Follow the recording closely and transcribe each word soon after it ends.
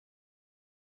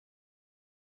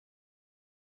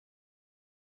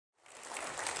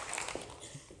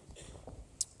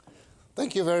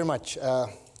Thank you very much.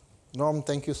 Norm,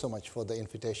 thank you so much for the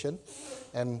invitation.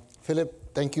 And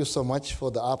Philip, thank you so much for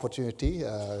the opportunity.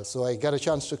 So I got a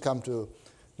chance to come to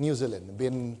New Zealand. It's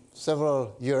been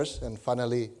several years, and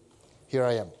finally, here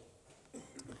I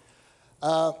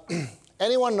am.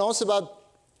 Anyone knows about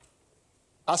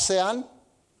ASEAN?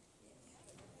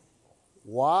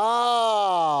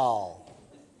 Wow.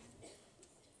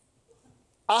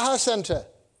 AHA Center.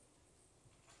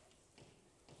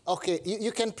 Okay,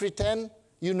 you can pretend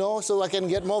you know so I can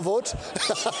get more votes.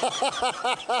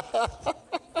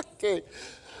 Okay,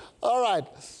 all right.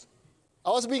 I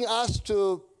was being asked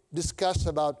to discuss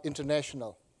about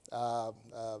international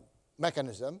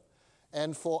mechanism.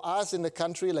 And for us in the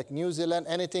country like New Zealand,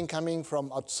 anything coming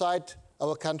from outside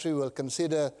our country will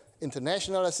consider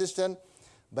international assistance.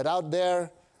 But out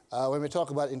there, when we talk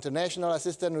about international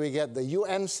assistance, we get the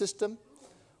UN system,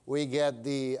 we get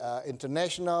the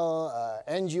international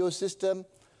NGO system,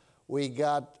 we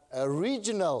got a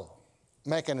regional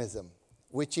mechanism,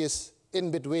 which is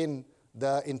in between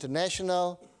the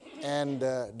international and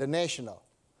the national.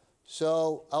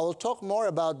 So I will talk more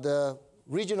about the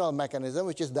regional mechanism,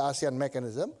 which is the ASEAN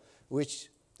mechanism, which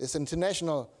is an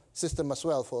international system as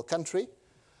well for a country.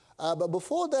 But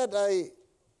before that, I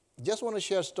just want to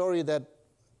share a story that,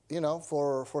 you know,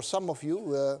 for some of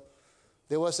you,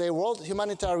 there was a World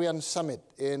Humanitarian Summit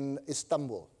in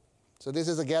Istanbul. So this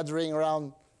is a gathering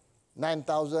around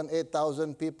 9,000,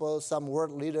 8,000 people, some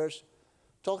world leaders,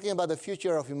 talking about the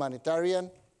future of humanitarian.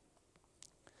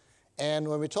 And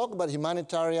when we talk about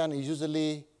humanitarian, it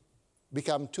usually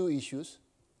become two issues,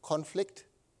 conflict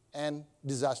and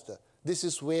disaster. This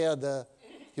is where the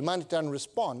humanitarian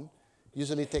response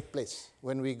usually takes place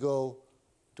when we go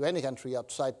to any country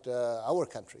outside our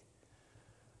country.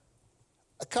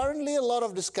 Currently, a lot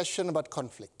of discussion about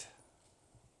conflict.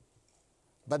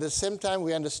 But at the same time,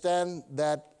 we understand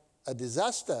that a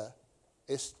disaster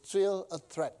is still a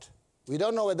threat. We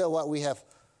don't know whether what we have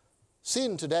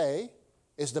seen today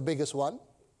is the biggest one,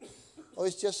 or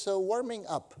it's just a warming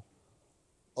up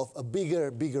of a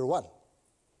bigger one.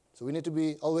 So we need to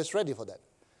be always ready for that.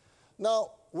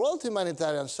 Now, World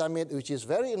Humanitarian Summit, which is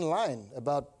very in line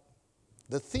about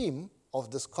the theme of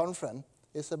this conference,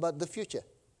 is about the future.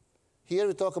 Here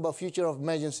we talk about future of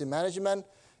emergency management.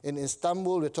 In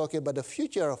Istanbul, we're talking about the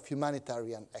future of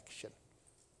humanitarian action.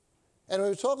 And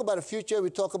when we talk about the future, we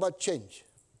talk about change.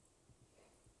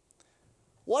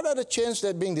 What are the changes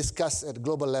that are being discussed at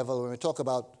global level when we talk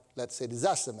about, let's say,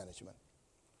 disaster management?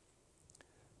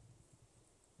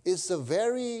 It's a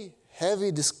very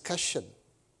heavy discussion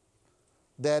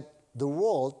that the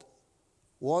world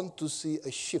wants to see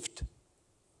a shift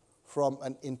from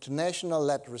an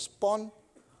international-led response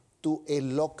to a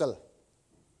local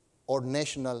or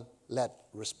national-led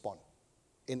response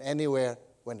in anywhere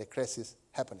when the crisis is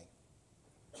happening.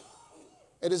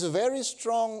 It is a very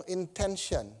strong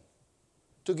intention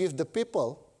to give the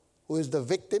people who is the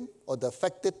victim or the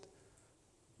affected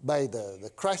by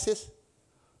the crisis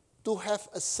to have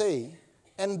a say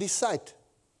and decide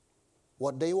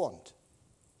what they want.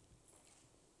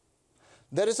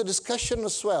 There is a discussion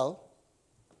as well,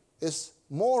 is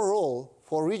more role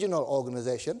for regional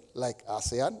organizations like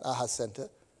ASEAN, AHA Center,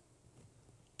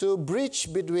 to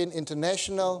bridge between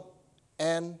international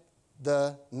and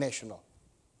the national.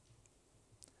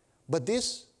 But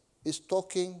this is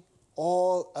talking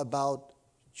all about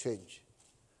change.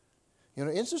 You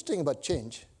know, interesting about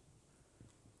change,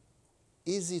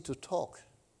 easy to talk,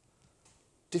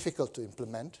 difficult to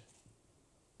implement,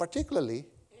 particularly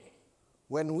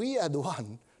when we are the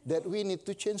one that we need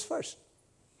to change first.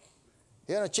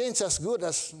 You know, change as good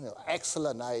as, you know,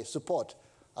 excellent, I support,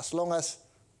 as long as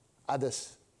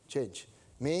others change.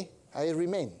 Me, I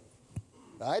remain,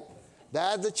 right?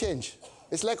 That's the change.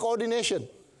 It's like coordination.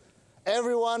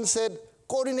 Everyone said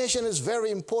coordination is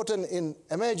very important in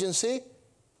emergency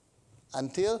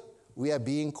until we are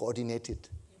being coordinated.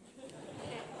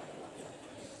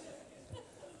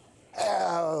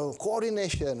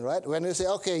 Coordination, right? When you say,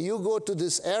 okay, you go to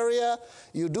this area,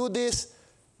 you do this,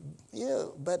 yeah,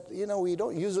 but you know, we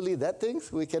don't usually that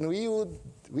things. We do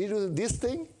this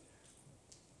thing.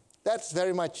 That's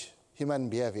very much human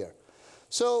behavior.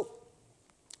 So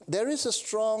there is a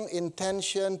strong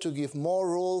intention to give more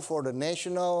role for the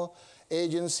national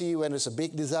agency when there's a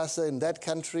big disaster in that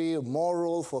country, more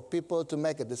role for people to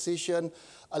make a decision,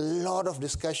 a lot of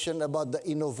discussion about the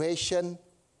innovation.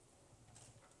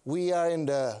 We are in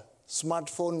the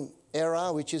smartphone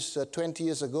era, which is 20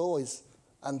 years ago is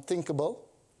unthinkable.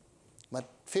 But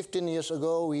 15 years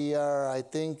ago, we are, I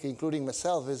think, including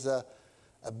myself, is a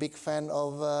big fan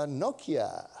of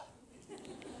Nokia.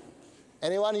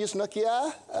 Anyone use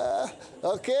Nokia?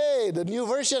 Okay, the new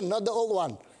version, not the old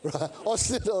one. Or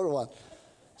still the old one.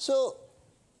 So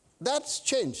that's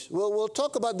changed. We'll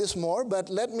talk about this more, but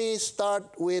let me start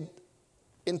with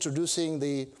introducing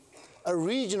a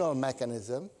regional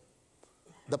mechanism,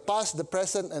 the past, the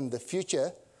present, and the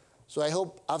future. So I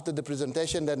hope after the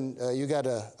presentation, then you got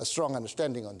a strong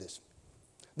understanding on this.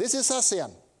 This is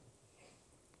ASEAN.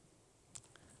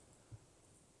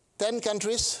 10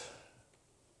 countries,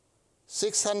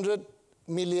 600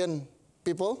 million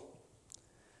people.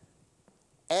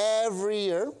 Every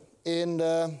year, in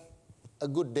a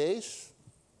good days,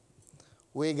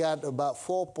 we got about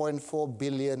 4.4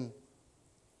 billion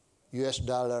US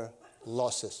dollar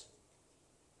losses.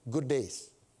 Good days.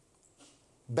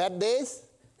 Bad days,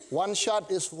 one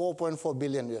shot is 4.4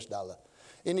 billion US dollar.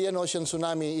 Indian Ocean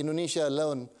tsunami, Indonesia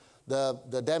alone,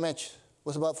 the damage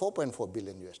was about 4.4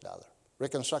 billion US dollar.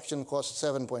 Reconstruction cost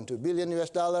 7.2 billion US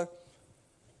dollar.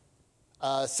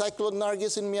 Cyclone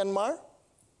Nargis in Myanmar,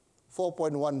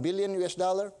 4.1 billion US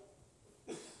dollar.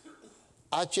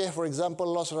 Aceh, for example,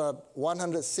 lost around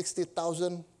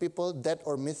 160,000 people dead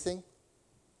or missing.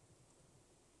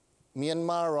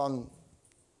 Myanmar around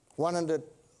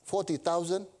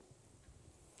 140,000.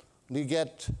 You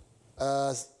get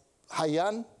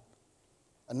Haiyan,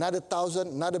 another 1,000,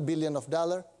 another billion of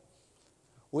dollar.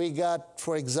 We got,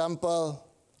 for example,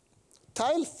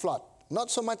 Thai flood, not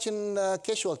so much in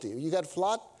casualty. You got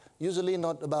flood, usually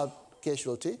not about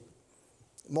casualty,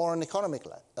 more on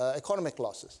economic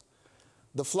losses.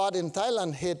 The flood in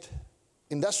Thailand hit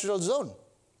industrial zone.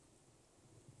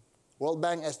 World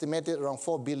Bank estimated around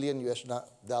 4 billion US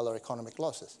dollar economic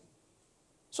losses.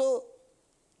 So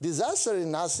disaster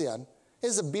in ASEAN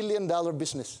is a $1 billion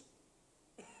business.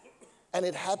 And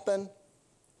it happened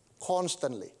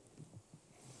constantly.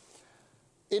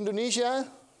 Indonesia,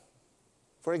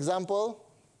 for example,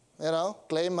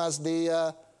 claimed as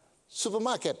the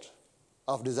supermarket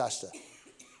of disaster.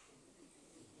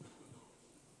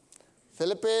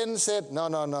 Philippines said,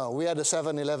 no, we are the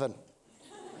 7-Eleven.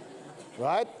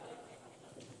 Right?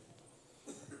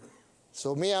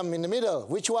 So me, I'm in the middle.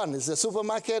 Which one? Is the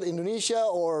supermarket, Indonesia,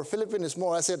 or Philippines is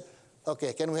more? I said,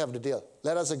 okay, can we have the deal?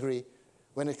 Let us agree.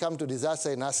 When it comes to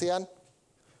disaster in ASEAN,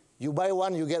 you buy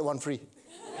one, you get one free.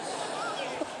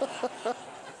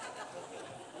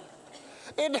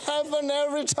 It happened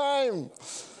every time.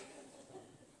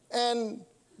 And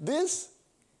this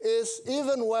is,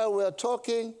 even while we're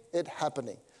talking, it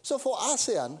happening. So for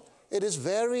ASEAN, it is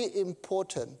very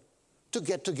important to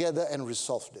get together and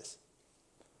resolve this.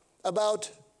 About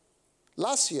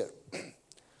last year,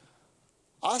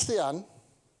 ASEAN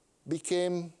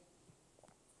became,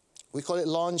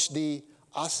 launched the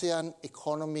ASEAN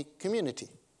Economic Community.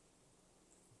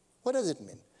 What does it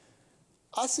mean?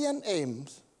 ASEAN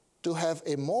aims to have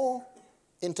a more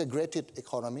integrated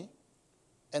economy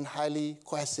and highly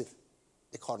cohesive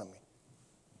economy.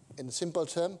 In simple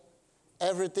terms,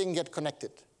 everything gets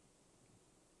connected.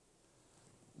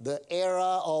 The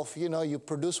era of, you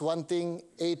produce one thing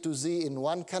A to Z in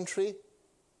one country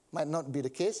might not be the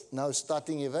case. Now it's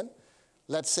starting even.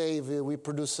 Let's say if we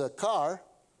produce a car,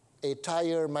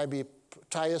 tires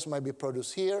might be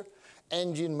produced here,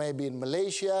 engine may be in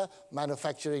Malaysia,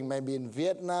 manufacturing may be in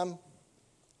Vietnam.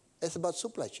 It's about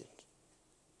supply chain.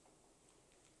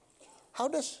 How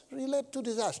does it relate to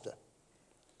disaster?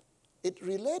 It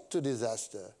relates to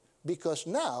disaster because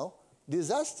now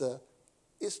disaster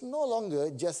is no longer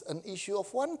just an issue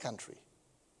of one country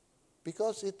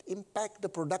because it impacts the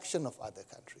production of other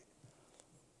countries.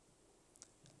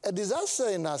 A disaster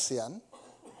in ASEAN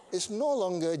is no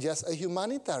longer just a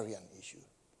humanitarian issue.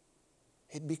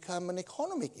 It becomes an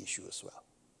economic issue as well.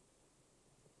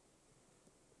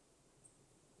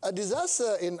 A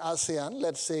disaster in ASEAN,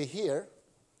 let's say here,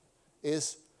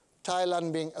 is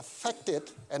Thailand being affected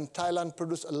and Thailand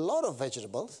produce a lot of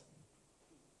vegetables,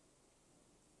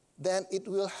 then it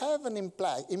will have an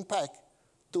impact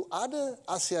to other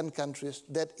ASEAN countries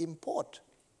that import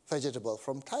vegetables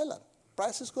from Thailand.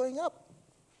 Prices going up.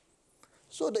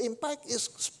 So the impact is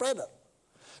spread out.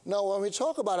 Now, when we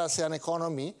talk about ASEAN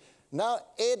economy, now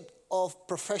 8 of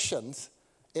professions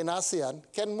in ASEAN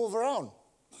can move around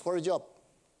for a job.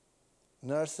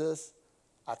 Nurses,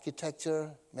 architecture,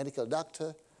 medical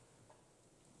doctor.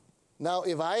 Now,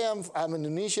 if I'm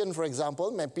Indonesian, for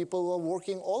example, my people were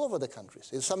working all over the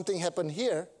countries. If something happened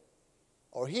here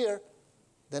or here,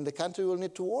 then the country will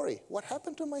need to worry. What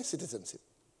happened to my citizenship,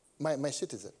 my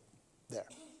citizen there?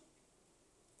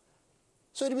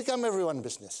 So it becomes everyone's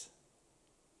business.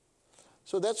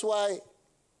 So that's why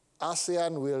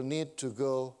ASEAN will need to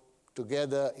go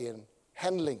together in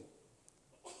handling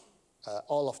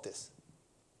all of this.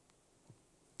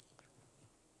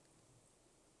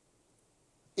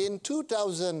 In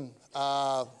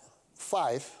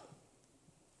 2005,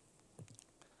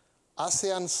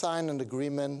 ASEAN signed an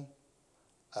agreement,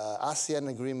 ASEAN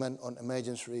Agreement on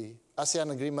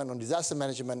ASEAN Agreement on Disaster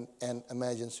Management and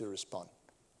Emergency Response.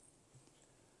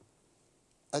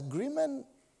 Agreement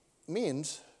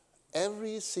means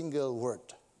every single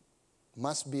word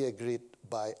must be agreed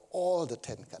by all the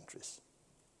 10 countries.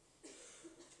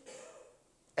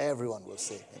 Everyone will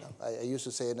say, I used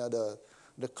to say,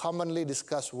 the commonly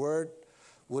discussed word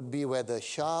would be whether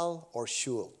shall or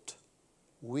should,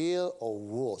 will or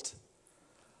would,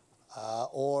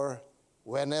 or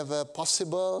whenever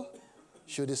possible,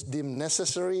 should it deem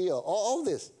necessary, or all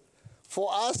this.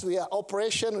 For us, we are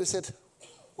operation, we said,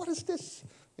 what is this?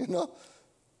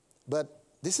 But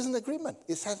this is an agreement.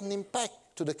 It has an impact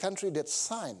to the country that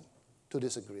signed to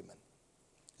this agreement.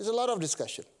 There's a lot of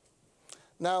discussion.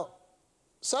 Now,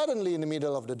 suddenly in the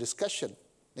middle of the discussion,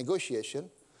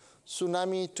 negotiation,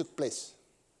 tsunami took place.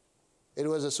 It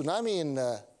was a tsunami in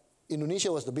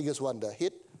Indonesia was the biggest one, the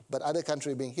hit, but other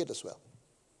countries being hit as well.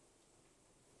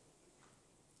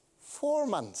 4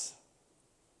 months.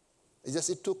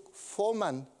 It took 4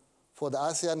 months for the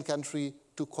ASEAN country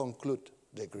to conclude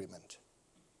the agreement.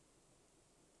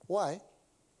 Why?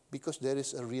 Because there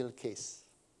is a real case.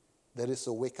 There is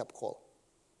a wake-up call.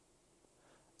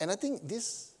 And I think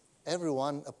this,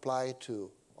 everyone apply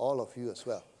to all of you as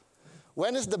well.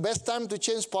 When is the best time to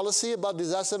change policy about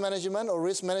disaster management or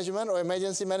risk management or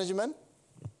emergency management?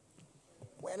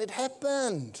 When it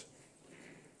happened.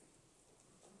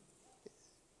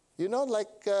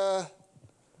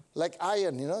 Like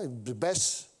iron, the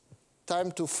best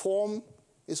time to form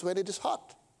is when it is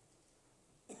hot.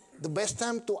 The best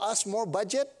time to ask more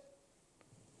budget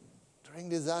during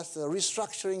disaster,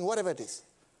 restructuring, whatever it is.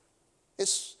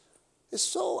 It's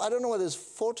so, I don't know whether it's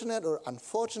fortunate or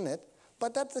unfortunate,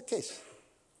 but that's the case.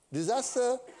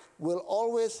 Disaster will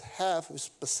always have,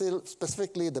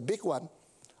 specifically the big one,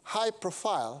 high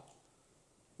profile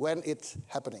when it's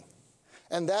happening.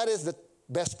 And that is the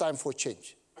best time for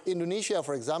change. Indonesia,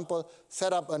 for example,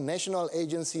 set up a national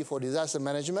agency for disaster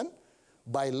management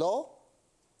by law.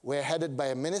 We're headed by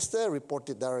a minister,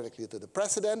 reported directly to the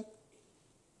president.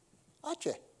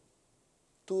 Aceh,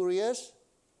 2 years,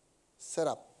 set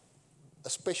up a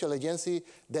special agency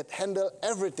that handle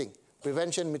everything,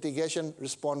 prevention, mitigation,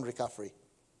 response, recovery.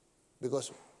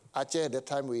 Because Aceh, at that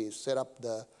time, we set up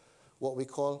what we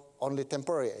call only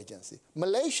temporary agency.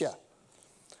 Malaysia,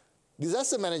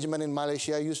 disaster management in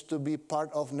Malaysia used to be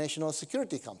part of National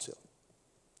Security Council.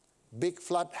 Big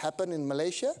flood happened in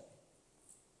Malaysia.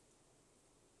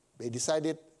 They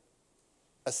decided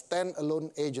a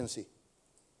standalone agency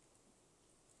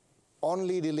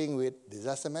only dealing with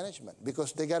disaster management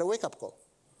because they got a wake-up call.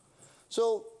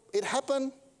 So it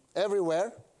happened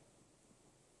everywhere.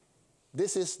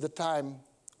 This is the time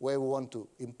where we want to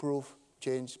improve,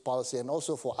 change policy, and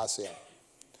also for ASEAN.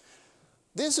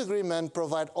 This agreement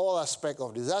provides all aspects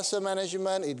of disaster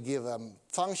management. It gives a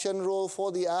function role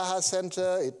for the AHA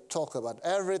Center. It talks about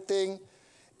everything.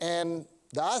 And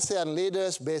the ASEAN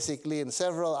leaders, basically in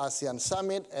several ASEAN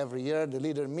summits, every year the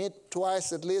leaders meet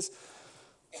twice at least.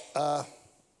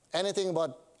 Anything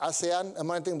about ASEAN,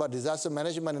 anything about disaster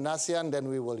management in ASEAN, then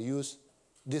we will use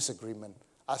this agreement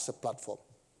as a platform.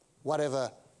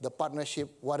 Whatever the partnership,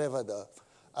 whatever the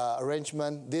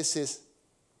arrangement, this is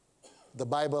the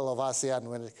Bible of ASEAN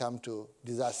when it comes to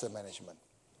disaster management.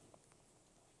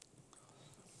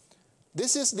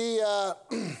 This is the,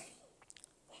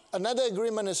 another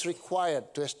agreement is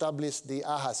required to establish the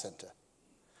AHA Center.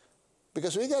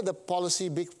 Because we got the policy,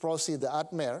 big policy, the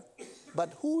ATMER,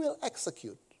 but who will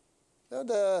execute?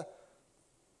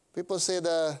 People say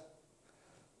the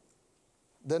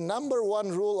number one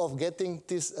rule of getting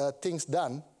things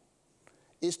done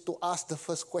is to ask the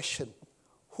first question.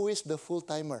 Who is the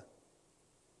full-timer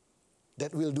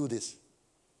that will do this?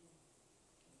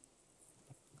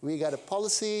 We got a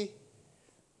policy,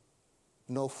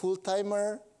 no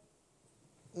full-timer,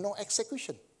 no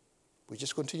execution. We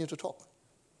just continue to talk.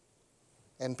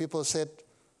 And people said,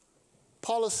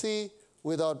 policy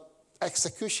without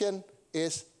execution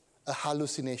is a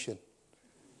hallucination.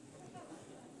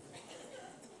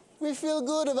 We feel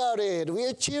good about it. We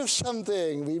achieved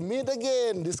something. We meet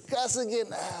again, discuss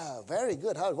again. Very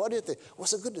good. What do you think? It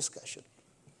was a good discussion.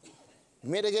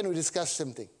 Meet again, we discuss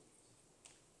something.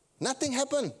 Nothing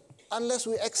happened unless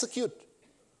we execute.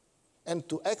 And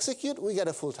to execute, we get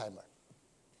a full-timer.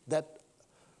 That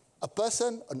a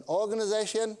person, an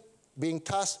organization, being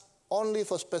tasked only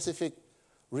for specific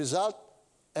result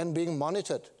and being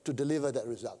monitored to deliver that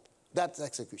result. That's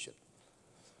execution.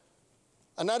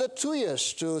 Another 2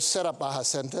 years to set up AHA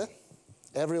Center.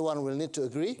 Everyone will need to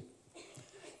agree.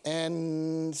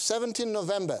 And 17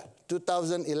 November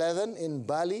 2011 in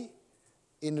Bali,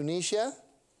 Indonesia,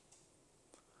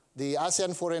 the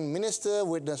ASEAN foreign minister,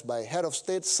 witnessed by head of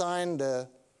state, signed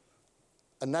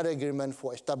another agreement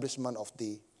for establishment of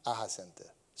the AHA Center.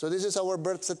 So this is our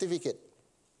birth certificate.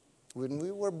 When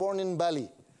we were born in Bali,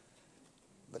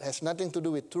 but has nothing to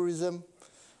do with tourism.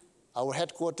 Our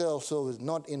headquarters also is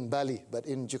not in Bali, but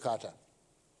in Jakarta.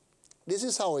 This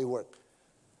is how we work.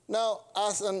 Now,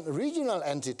 as a regional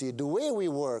entity, the way we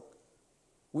work,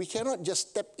 we cannot just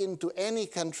step into any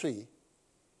country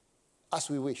as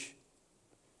we wish.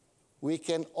 We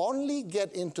can only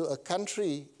get into a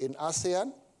country in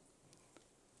ASEAN,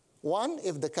 one,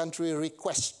 if the country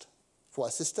requests for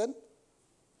assistance,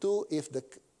 two, if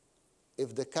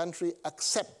the country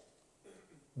accepts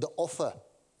the offer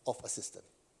of assistance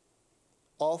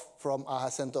from AHA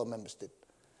Center or member state.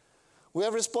 We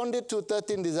have responded to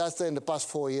 13 disasters in the past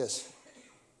 4 years.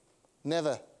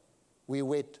 Never we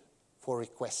wait for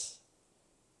requests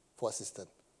for assistance.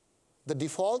 The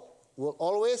default will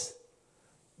always,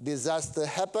 disaster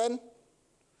happen,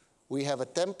 we have a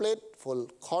template for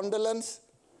condolence,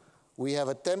 we have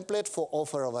a template for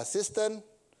offer of assistance,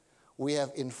 we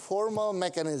have informal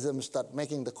mechanisms start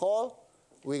making the call,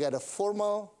 we got a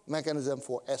formal mechanism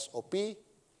for SOP,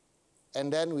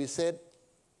 and then we said,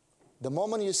 the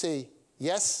moment you say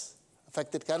yes,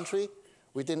 affected country,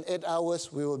 within 8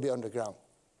 hours we will be on the ground.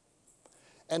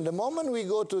 And the moment we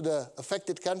go to the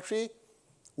affected country,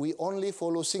 we only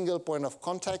follow single point of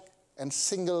contact and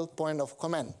single point of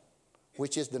command,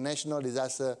 which is the National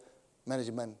Disaster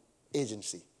Management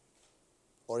Agency,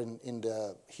 or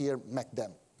here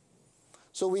MCDEM.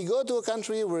 So we go to a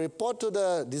country, we report to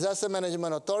the Disaster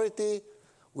Management Authority,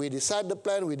 we decide the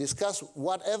plan, we discuss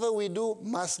whatever we do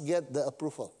must get the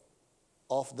approval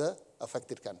of the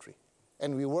affected country.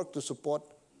 And we work to support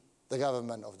the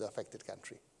government of the affected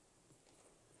country.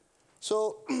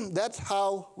 So that's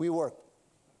how we work.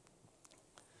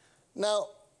 Now,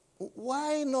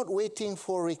 why not waiting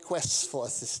for requests for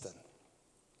assistance?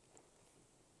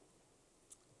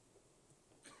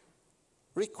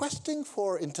 Requesting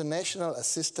for international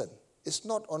assistance is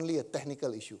not only a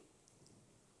technical issue.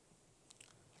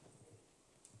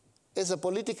 It's a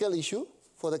political issue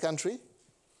for the country.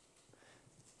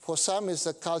 For some, it's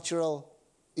a cultural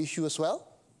issue as well.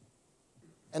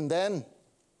 And then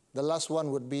the last one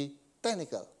would be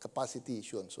technical capacity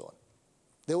issue and so on.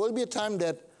 There will be a time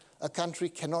that a country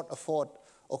cannot afford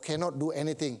or cannot do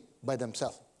anything by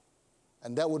themselves.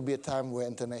 And that would be a time where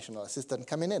international assistance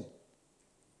coming in.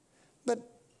 But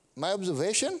my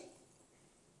observation,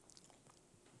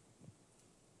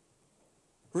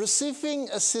 receiving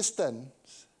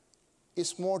assistance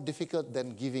is more difficult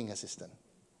than giving assistance.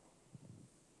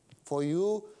 For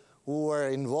you who were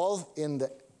involved in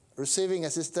the receiving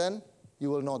assistance, you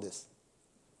will know this.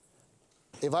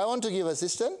 If I want to give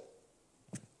assistance,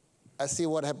 I see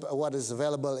what is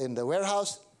available in the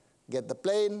warehouse, get the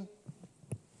plane,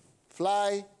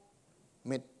 fly,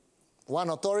 meet one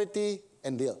authority,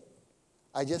 and deal.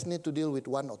 I just need to deal with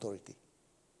one authority.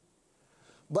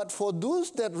 But for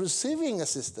those that receiving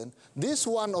assistance, this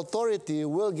one authority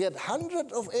will get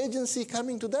hundreds of agencies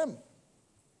coming to them.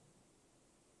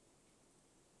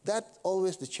 That's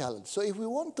always the challenge. So if we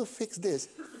want to fix this,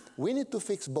 we need to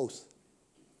fix both.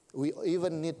 We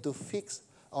even need to fix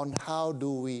on how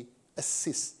do we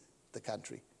assist the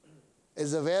country.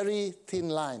 It's a very thin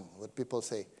line, what people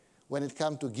say, when it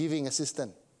comes to giving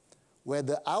assistance,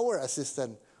 whether our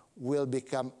assistance will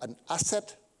become an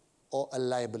asset or a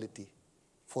liability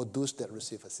for those that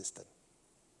receive assistance.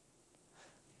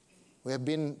 We have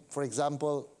been, for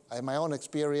example, I have my own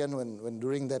experience when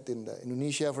doing that in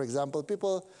Indonesia, for example,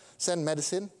 people send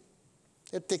medicine.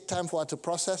 It takes time for it to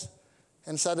process,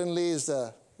 and suddenly it's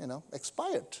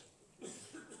expired.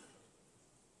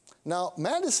 Now,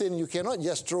 medicine you cannot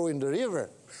just throw in the river,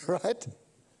 right?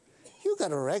 You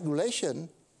got a regulation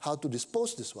how to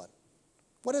dispose this one.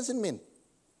 What does it mean?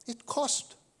 It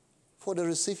costs for the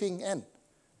receiving end.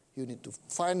 You need to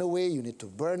find a way, you need to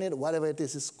burn it, whatever it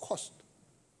is, it's cost.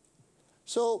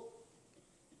 So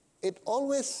it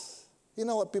always, you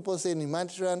know what people say in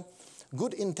humanitarian,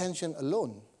 good intention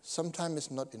alone sometimes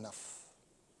is not enough.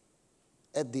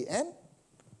 At the end,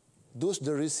 those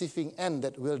the receiving end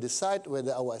that will decide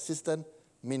whether our assistance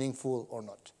meaningful or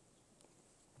not.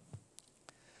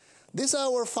 These are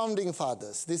our founding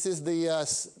fathers. This is the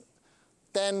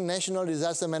 10 National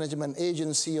Disaster Management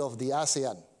Agency of the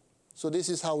ASEAN. So this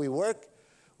is how we work.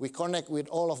 We connect with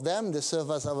all of them. They serve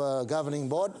as our governing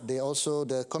board. They also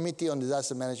the Committee on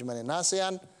Disaster Management in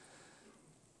ASEAN.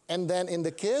 And then in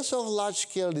the case of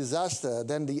large-scale disaster,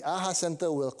 then the AHA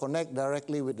Center will connect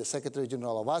directly with the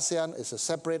Secretary-General of ASEAN. It's a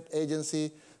separate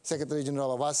agency.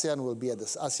 Secretary-General of ASEAN will be at the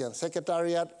ASEAN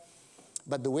Secretariat.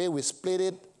 But the way we split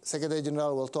it,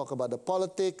 Secretary-General will talk about the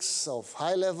politics of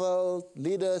high-level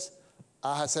leaders.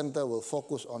 AHA Center will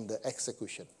focus on the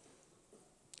execution.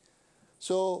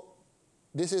 So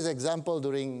this is example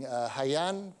during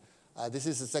Haiyan. This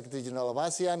is the Secretary-General of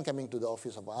ASEAN coming to the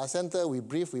office of AHA Center. We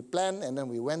briefed, we planned, and then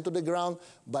we went to the ground.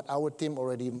 But our team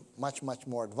already much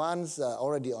more advanced,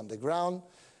 already on the ground,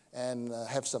 and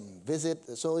have some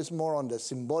visit. So it's more on the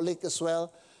symbolic as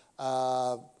well.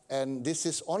 And this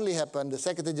is only happen, the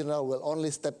Secretary-General will only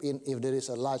step in if there is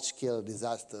a large-scale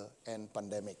disaster and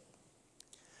pandemic.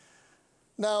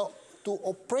 Now, to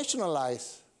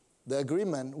operationalize the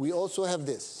agreement, we also have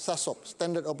this, SASOP,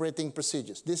 Standard Operating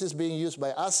Procedures. This is being used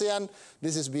by ASEAN.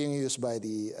 This is being used by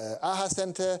the AHA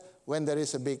Center when there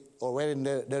is a big, or when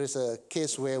there is a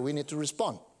case where we need to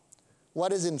respond.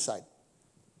 What is inside?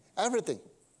 Everything.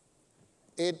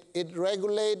 It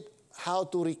regulates how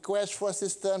to request for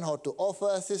assistance, how to offer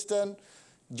assistance,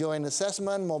 joint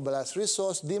assessment, mobilize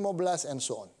resource, demobilize, and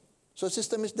so on. So the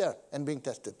system is there and being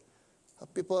tested.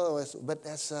 People always, but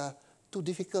that's too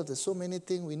difficult. There's so many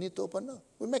things we need to open up.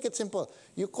 We make it simple.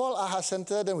 You call AHA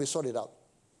Center, then we sort it out.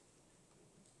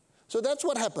 So that's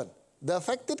what happened. The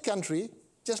affected country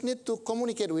just need to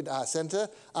communicate with AHA Center.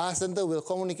 AHA Center will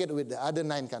communicate with the other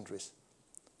 9 countries.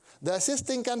 The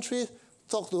assisting countries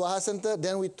talk to AHA Center,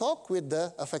 then we talk with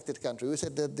the affected country. We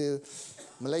said that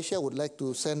Malaysia would like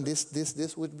to send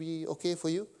this would be okay for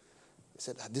you? We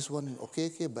said, this one,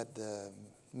 okay, but the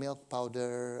milk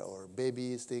powder or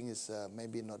babies thing is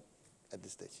maybe not at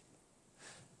this stage.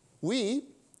 We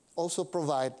also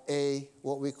provide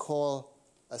what we call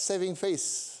a saving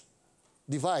face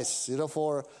device,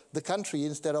 for the country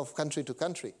instead of country to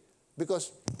country,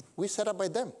 because we set up by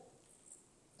them.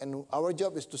 And our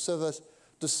job is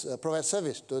to provide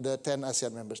service to the 10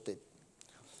 ASEAN member states.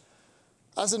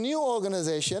 As a new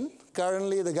organization,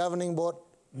 currently the governing board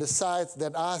decides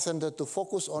that AHA Center to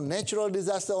focus on natural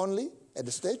disaster only at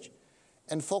the stage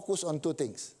and focus on 2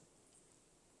 things: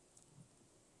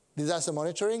 disaster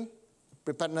monitoring,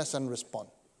 preparedness and response.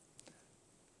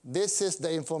 This is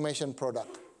the information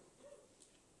product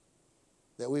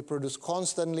that we produce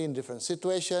constantly in different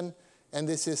situations, and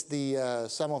this is the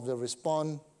some of the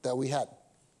response that we had.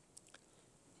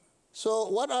 So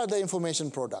what are the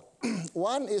information products?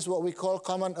 One is what we call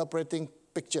common operating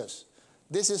pictures.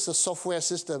 This is a software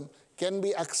system, can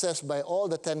be accessed by all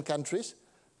the 10 countries.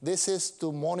 This is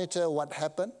to monitor what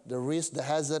happened, the risk, the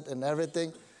hazard, and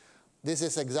everything. This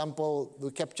is example, we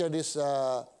captured this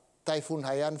Typhoon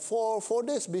Haiyan 4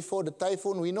 days before the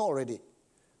typhoon, we know already.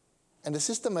 And the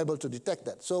system able to detect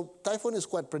that. So typhoon is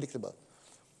quite predictable.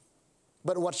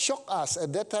 But what shocked us,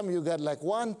 at that time you got like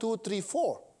 1, 2, 3,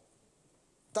 4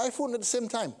 typhoon at the same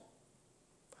time.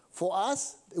 For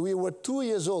us, we were 2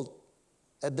 years old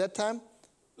at that time.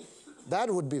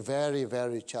 That would be very,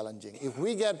 very challenging. If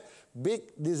we get big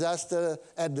disaster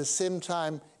at the same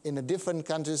time in the different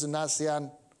countries in ASEAN,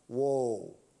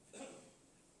 whoa.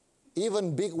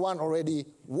 Even big one already,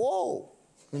 whoa.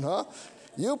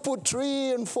 You put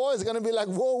 3 and 4, it's going to be like,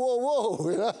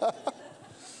 whoa.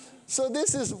 So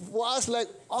this is for us like,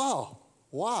 oh,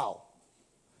 wow.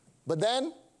 But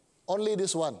then, only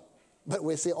this one. But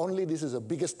we say only this is the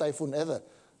biggest typhoon ever.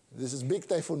 This is big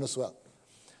typhoon as well.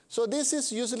 So this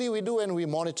is usually we do when we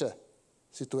monitor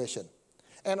situation.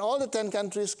 And all the 10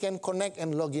 countries can connect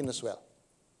and log in as well.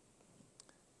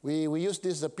 We use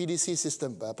this, the PDC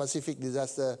system, Pacific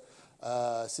Disaster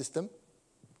System.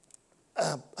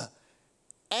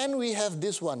 And we have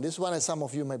this one. This one, as some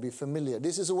of you may be familiar.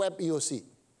 This is a web EOC,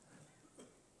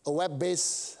 a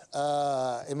web-based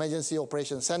emergency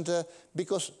operations center,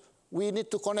 because we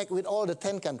need to connect with all the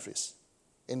 10 countries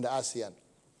in the ASEAN.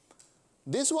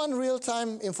 This one,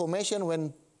 real-time information,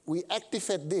 when we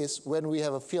activate this, when we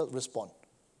have a field response.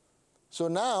 So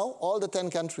now, all the 10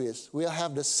 countries will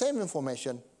have the same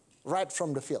information right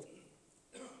from the field.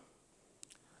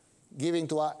 Giving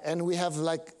to us, and we have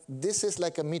like, this is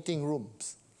like a meeting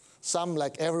rooms. Some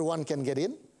like everyone can get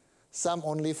in, some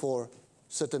only for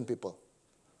certain people.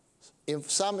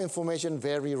 If some information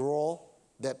very raw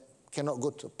that cannot go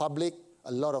to public,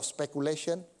 a lot of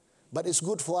speculation, but it's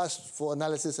good for us for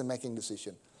analysis and making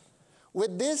decision.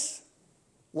 With this,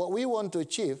 what we want to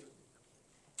achieve,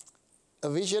 a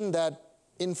vision that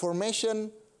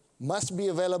information must be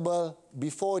available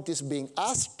before it is being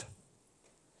asked,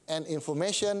 and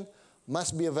information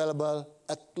must be available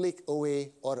a click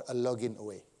away or a login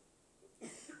away.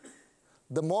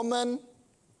 The moment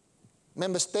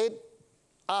member state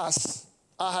asks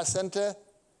AHA Center,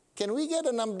 can we get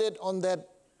an update on that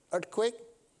earthquake?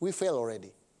 We failed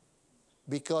already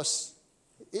because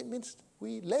it means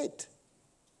we late.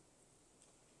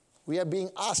 We are being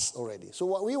asked already. So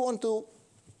what we want to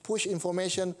push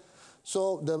information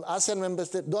so the ASEAN member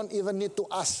states don't even need to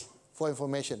ask for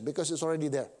information because it's already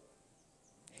there.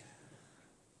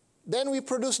 Then we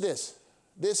produce this.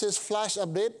 This is flash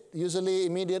update. Usually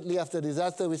immediately after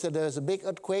disaster, we said there's a big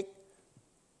earthquake.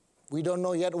 We don't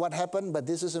know yet what happened, but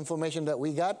this is information that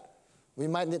we got. We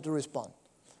might need to respond.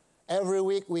 Every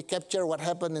week we capture what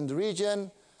happened in the region.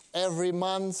 Every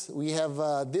month we have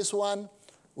this one.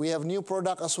 We have new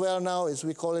product as well now, is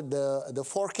we call it the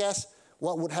forecast.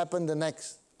 What would happen the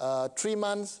next 3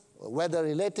 months, weather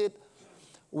related.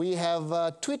 We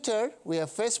have Twitter, we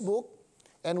have Facebook,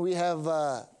 and we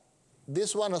have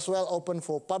this one as well open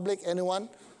for public, anyone.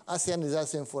 ASEAN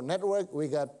Disaster Info Network. We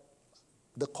got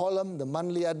the column, the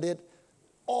monthly update,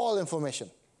 all information.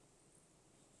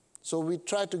 So we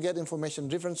try to get information,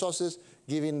 different sources,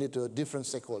 giving it to different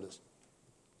stakeholders.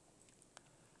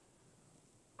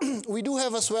 We do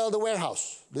have as well the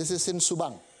warehouse. This is in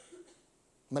Subang,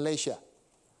 Malaysia.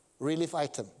 Relief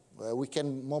item, where we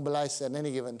can mobilize at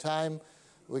any given time.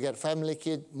 We get family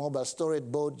kit, mobile storage,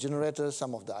 boat, generators,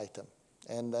 some of the item.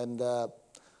 And a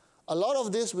lot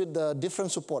of this with the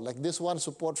different support, like this one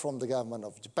support from the government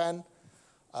of Japan.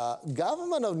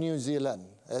 Government of New Zealand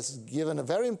has given a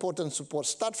very important support,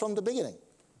 start from the beginning.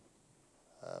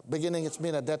 Beginning, it's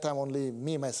been at that time only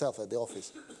me, myself at the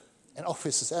office. And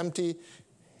office is empty.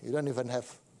 You don't even have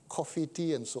coffee,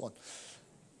 tea, and so on.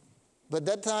 But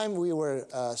that time we were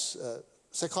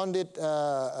seconded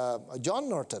John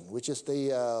Norton, which is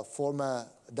the former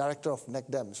director of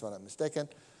MCDEM, if I'm not mistaken.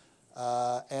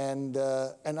 And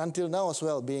until now as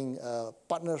well, being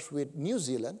partners with New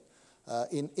Zealand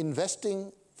in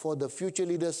investing for the future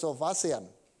leaders of ASEAN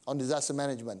on disaster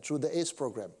management through the ACE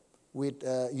program with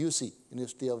UC,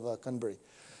 University of Canberra.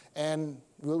 And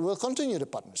we'll continue the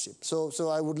partnership. So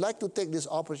I would like to take this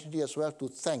opportunity as well to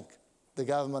thank the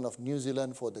government of New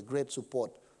Zealand for the great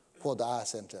support for the AHA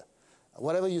Center.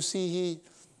 Whatever you see here,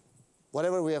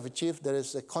 whatever we have achieved, there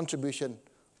is a contribution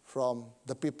from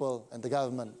the people and the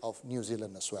government of New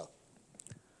Zealand as well.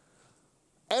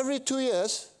 Every 2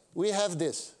 years, we have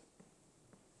this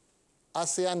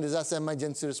ASEAN Disaster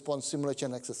Emergency Response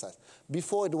Simulation Exercise.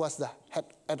 Before it was the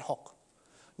ad hoc.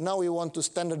 Now we want to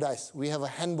standardize. We have a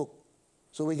handbook.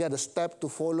 So we get a step to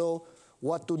follow,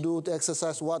 what to do to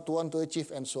exercise, what to want to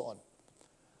achieve, and so on.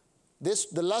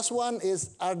 The last one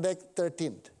is RDEC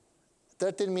 13.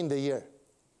 13 means the year.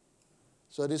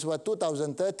 So this was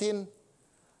 2013.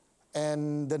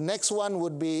 And the next one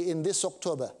would be in this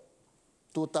October,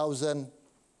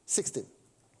 2016.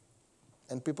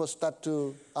 And people start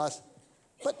to ask,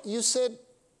 but you said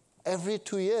every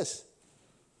 2 years.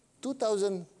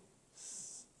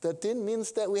 2013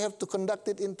 means that we have to conduct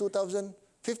it in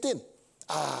 2015.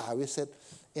 We said,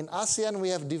 in ASEAN we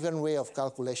have different way of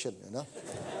calculation, you know.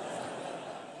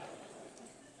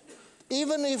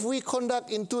 Even if we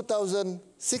conduct in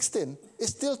 2016,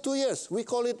 it's still 2 years. We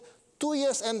call it 2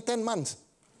 years and 10 months.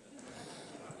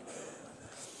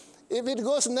 If it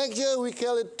goes next year, we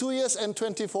call it 2 years and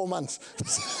 24 months.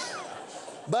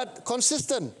 But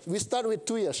consistent, we start with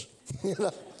 2 years. You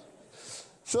know?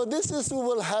 So this is, we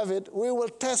will have it. We will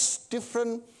test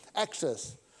different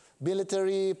actors,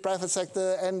 military, private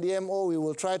sector, NDMO. We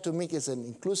will try to make it an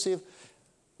inclusive.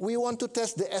 We want to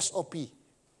test the SOP.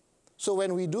 So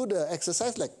when we do the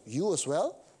exercise, like you as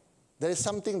well, there is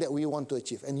something that we want to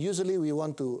achieve. And usually we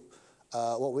want to,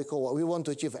 we want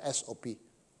to achieve a SOP,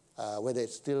 whether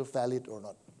it's still valid or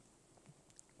not.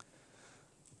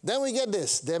 Then we get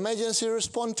this, the Emergency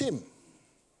Response Team.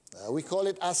 We call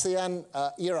it ASEAN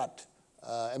ERAT,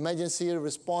 Emergency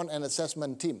Response and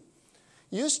Assessment Team.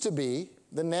 Used to be,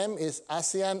 the name is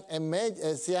ASEAN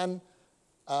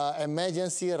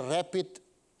Emergency Rapid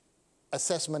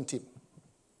Assessment Team.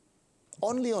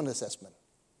 Only on assessment.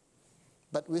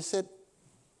 But we said,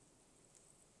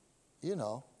 you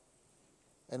know,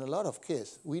 in a lot of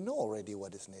cases, we know already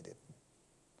what is needed.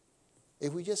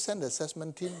 If we just send the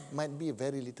assessment team, might be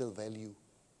very little value.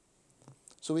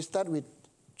 So we start with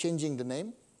changing the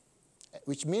name,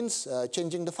 which means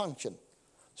changing the function.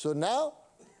 So now,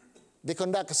 they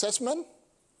conduct assessment,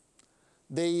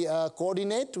 they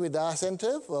coordinate with our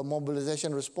center for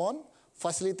mobilization response,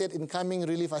 facilitate incoming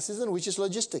relief assistance, which is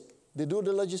logistic. They do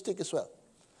the logistic as well.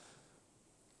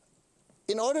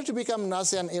 In order to become an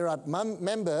ASEAN ERAT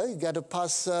member, you got to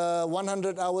pass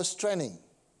 100 hours training.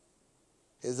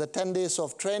 It's 10 days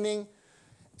of training,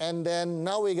 and then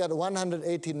now we got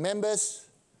 118 members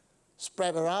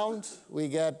spread around. We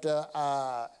get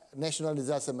National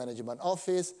Disaster Management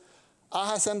Office.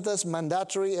 AHA centers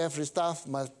mandatory, every staff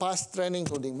must pass training,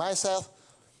 including myself,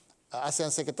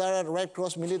 ASEAN Secretariat, Red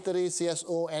Cross, military,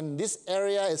 CSO, and this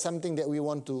area is something that we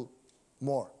want to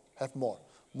have more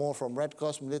from Red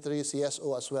Cross, military,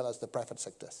 CSO, as well as the private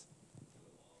sectors.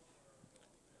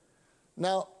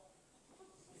 Now,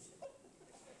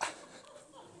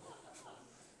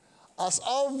 as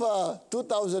of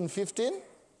 2015,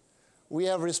 we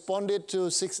have responded to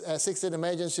 16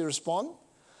 emergency response,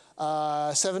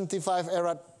 75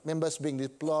 ERAT members being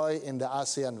deployed in the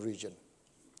ASEAN region.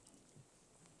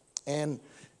 And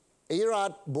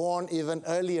ERAT born even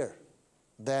earlier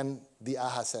than the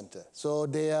AHA Center. So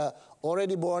they are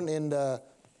already born in the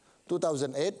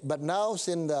 2008, but now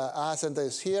since the AHA Center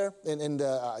is here and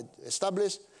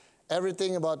established,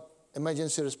 everything about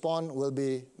emergency response will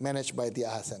be managed by the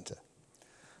AHA Center.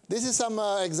 This is some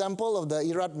example of the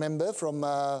ERAT member from,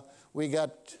 we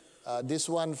got this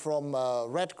one from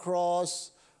Red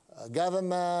Cross,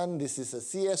 government, this is a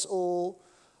CSO.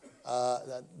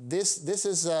 This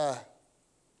is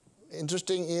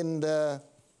interesting in the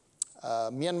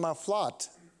Myanmar flood.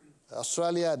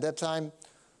 Australia at that time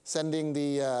sending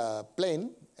the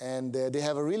plane, and they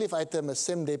have a relief item, a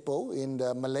SIM depot in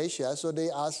Malaysia, so they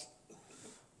asked,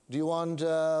 do you want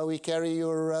we carry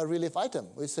your relief item?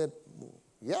 We said,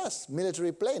 yes,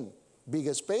 military plane,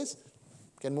 bigger space,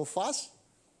 can move fast.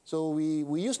 So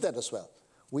we use that as well.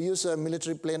 We use a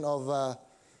military plane of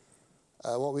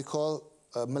what we call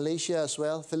Malaysia as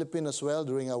well, Philippines as well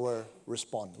during our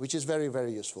response, which is very,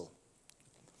 very useful.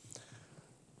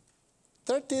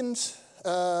 13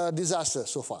 disasters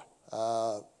so far.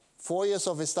 4 years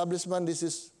of establishment, this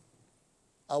is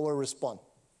our response.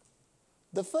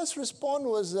 The first response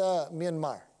was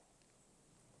Myanmar.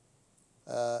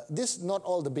 This not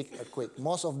all the big earthquake.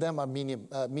 Most of them are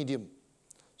medium.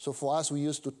 So for us, we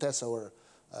used to test our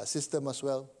system as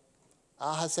well.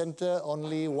 AHA Center,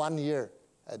 only 1 year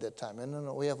at that time.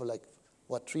 And we have like,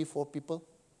 what, 3-4 people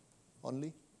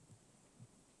only?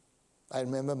 I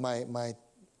remember my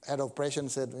head of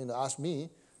operations said, asked me,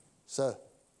 sir,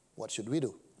 what should we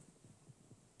do?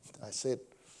 I said,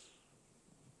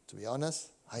 to be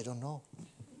honest, I don't know.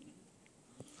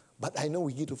 But I know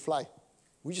we need to fly.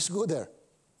 We just go there.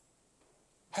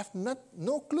 Have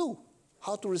no clue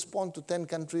how to respond to 10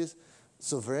 countries,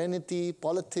 sovereignty,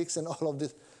 politics, and all of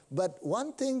this. But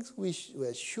one thing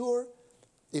we're sure,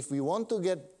 if we want to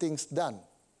get things done,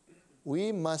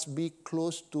 we must be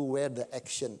close to where the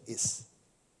action is.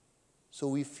 So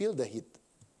we feel the heat.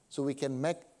 So we can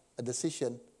make a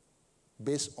decision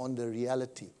based on the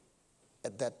reality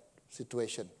at that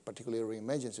situation, particularly during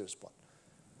emergency response.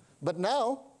 But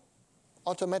now,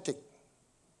 automatic.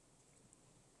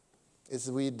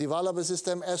 We develop a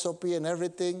system, SOP and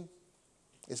everything.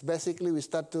 It's basically we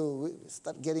start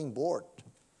getting bored.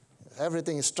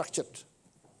 Everything is structured.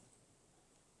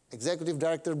 Executive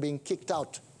director being kicked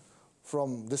out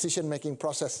from decision-making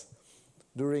process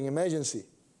during emergency.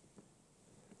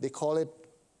 They call it,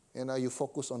 you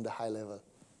focus on the high level.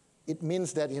 It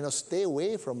means that, stay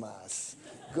away from us.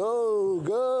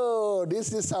 Go,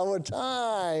 this is our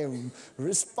time.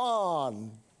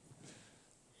 Respond.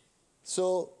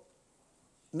 So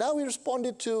now we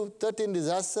responded to 13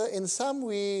 disasters. In some,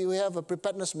 we have a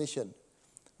preparedness mission.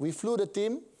 We flew the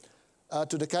team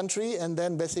to the country, and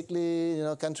then basically,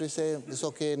 country say, it's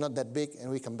okay, not that big,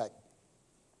 and we come back.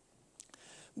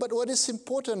 But what is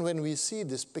important when we see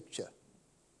this picture,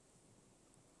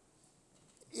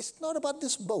 it's not about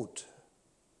this boat,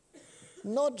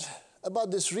 not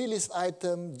about this release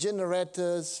item,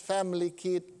 generators, family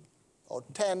kit, or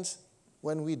tents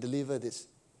when we deliver this.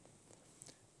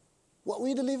 What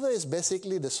we deliver is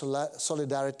basically the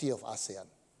solidarity of ASEAN.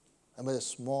 I mean,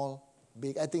 small,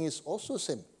 big, I think it's also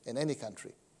same in any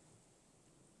country.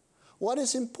 What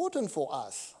is important for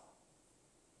us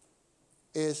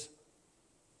is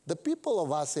the people of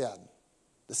ASEAN,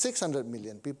 the 600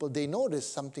 million people, they know there's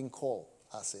something called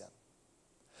ASEAN.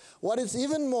 What is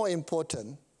even more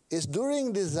important is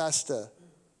during disaster,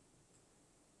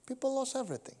 people lost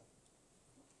everything.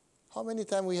 How many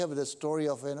times we have the story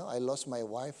of, I lost my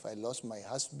wife, I lost my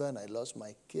husband, I lost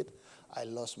my kid, I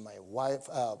lost my wife,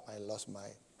 I lost my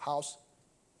house.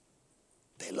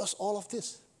 They lost all of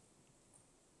this.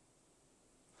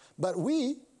 But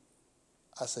we,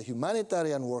 as a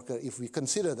humanitarian worker, if we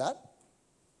consider that,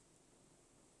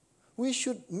 we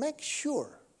should make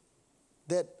sure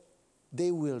that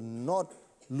they will not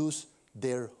lose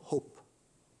their hope.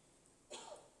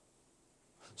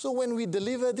 So when we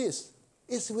deliver this,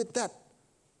 it's with that.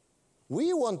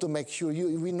 We want to make sure,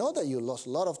 we know that you lost a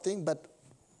lot of things, but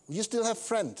you still have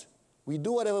friends. We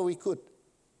do whatever we could.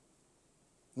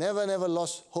 Never, never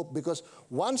lost hope, because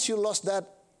once you lost that,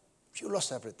 you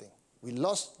lost everything.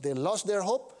 They lost their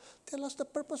hope, they lost the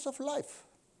purpose of life.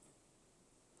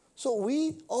 So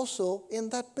we also in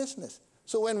that business.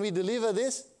 So when we deliver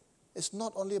this, it's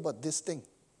not only about this thing,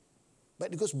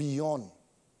 but it goes beyond.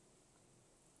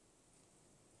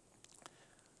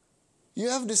 You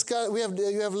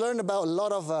have learned about a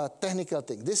lot of technical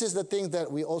things. This is the thing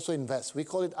that we also invest. We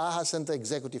call it AHA Center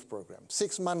Executive Program.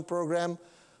 6-month program,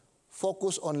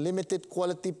 focus on limited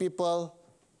quality people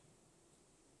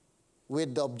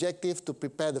with the objective to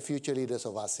prepare the future leaders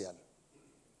of ASEAN.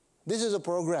 This is a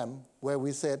program where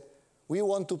we said we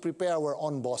want to prepare our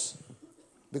own boss,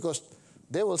 because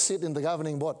they will sit in the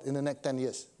governing board in the next 10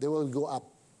 years. They will go up.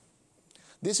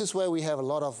 This is where we have a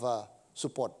lot of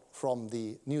support from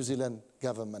the New Zealand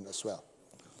government as well.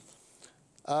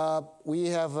 We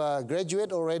have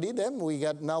graduated already them. We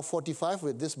got now 45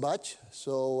 with this batch.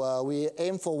 So we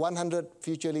aim for 100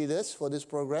 future leaders for this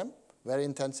program, very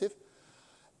intensive.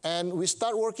 And we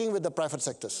start working with the private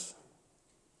sectors.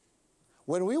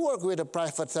 When we work with the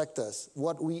private sectors,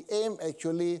 what we aim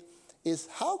actually is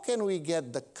how can we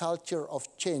get the culture of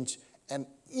change and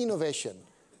innovation,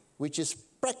 which is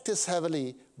practiced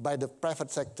heavily by the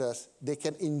private sectors. They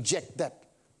can inject that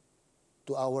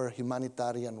to our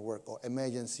humanitarian work or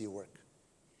emergency work.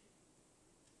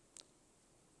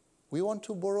 We want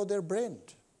to borrow their brain,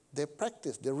 their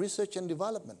practice, their research and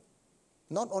development.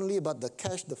 Not only about the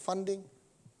cash, the funding,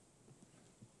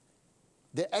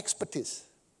 their expertise.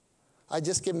 I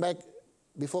just came back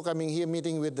before coming here,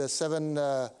 meeting with the 7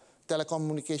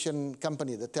 telecommunication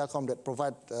company, the telecom that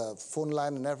provide phone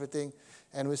line and everything.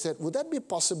 And we said, would that be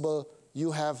possible?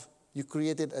 You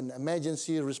created an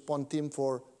emergency response team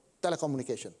for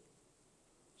telecommunication.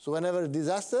 So whenever a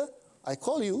disaster, I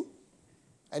call you,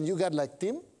 and you got like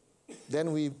team,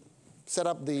 then we set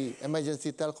up the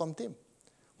emergency telecom team.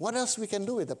 What else we can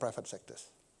do with the private sectors?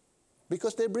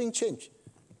 Because they bring change.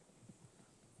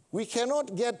 We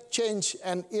cannot get change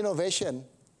and innovation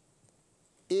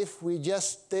if we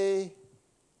just stay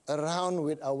around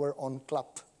with our own club.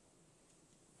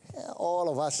 Yeah, all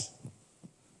of us,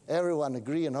 everyone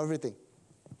agree on everything.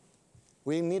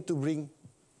 We need to bring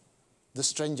the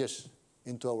strangers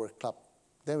into our club.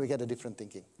 Then we get a different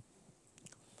thinking.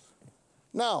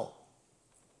 Now,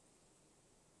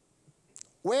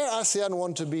 where ASEAN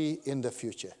want to be in the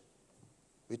future?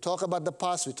 We talk about the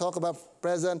past, we talk about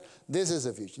present. This is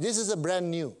the future. This is a brand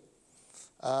new.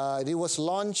 It was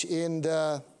launched in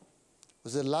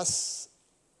was it last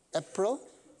April?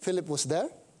 Philip was there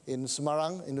in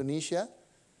Semarang, Indonesia.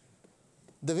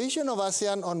 The vision of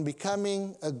ASEAN on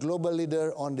becoming a global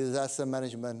leader on disaster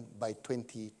management by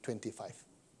 2025.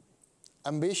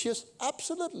 Ambitious?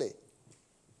 Absolutely.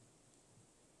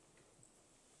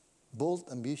 Bold,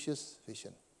 ambitious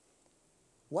vision.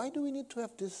 Why do we need to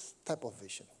have this type of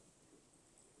vision?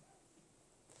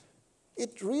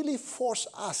 It really forces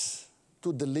us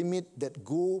to the limit that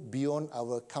go beyond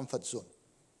our comfort zone.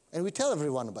 And we tell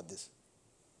everyone about this.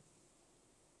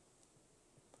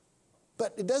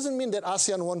 But it doesn't mean that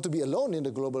ASEAN want to be alone in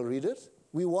the global leaders.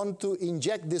 We want to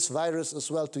inject this virus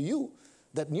as well to you,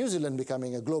 that New Zealand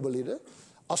becoming a global leader,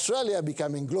 Australia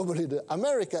becoming global leader,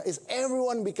 America, is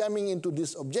everyone becoming into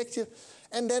this objective.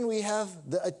 And then we have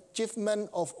the achievement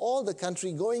of all the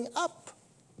country going up.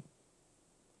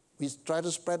 We try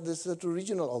to spread this to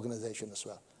regional organizations as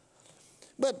well.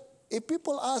 But if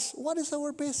people ask, what is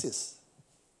our basis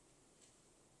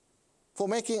for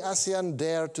making ASEAN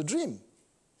dare to dream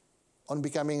on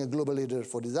becoming a global leader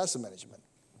for disaster management?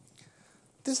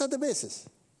 These are the basis.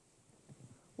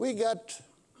 We got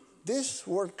this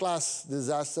world-class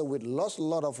disaster with lost a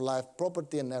lot of life,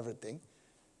 property and everything.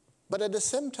 But at the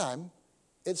same time,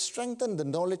 it strengthened the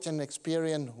knowledge and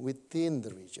experience within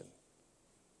the region,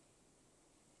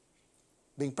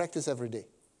 being practiced every day.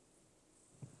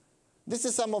 This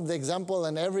is some of the example,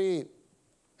 and every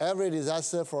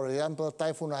disaster, for example,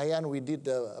 Typhoon Haiyan, we did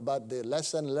about the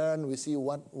lesson learned, we see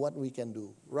what we can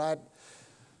do, right?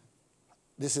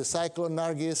 This is Cyclone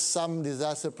Nargis, some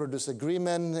disaster produce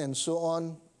agreement and so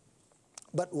on.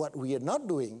 But what we are not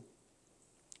doing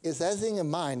is having a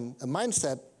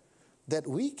mindset that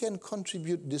we can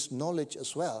contribute this knowledge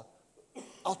as well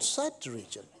outside the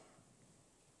region.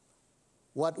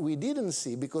 What we didn't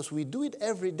see, because we do it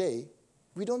every day,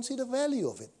 we don't see the value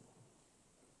of it.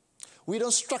 We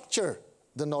don't structure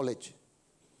the knowledge.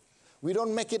 We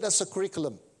don't make it as a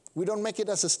curriculum. We don't make it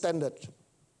as a standard.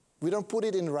 We don't put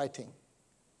it in writing,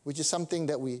 which is something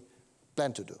that we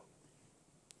plan to do.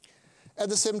 At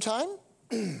the same time,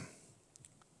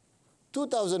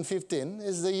 2015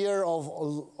 is the year of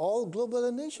all global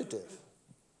initiative.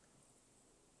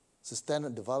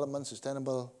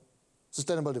 sustainable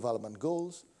development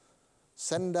goals,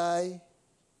 Sendai,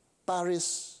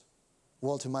 Paris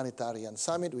World Humanitarian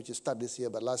Summit, which is started this year,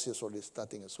 but last year is already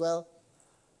starting as well.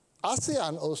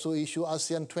 ASEAN also issued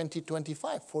ASEAN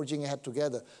 2025, Forging Ahead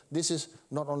Together. This is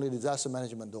not only disaster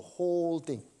management, the whole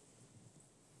thing.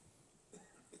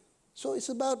 So it's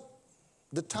about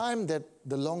the time that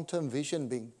the long-term vision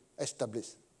being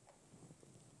established.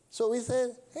 So we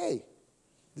said, hey,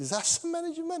 disaster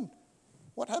management,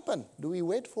 what happened? Do we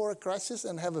wait for a crisis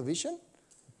and have a vision?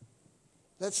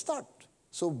 Let's start.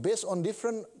 So based on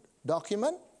different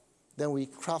documents, then we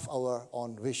craft our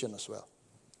own vision as well.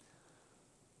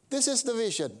 This is the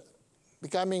vision,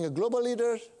 becoming a global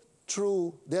leader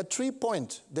through, there are 3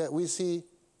 points that we see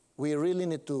we really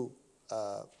need to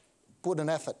put an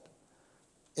effort.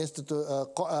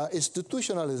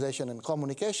 Institutionalization and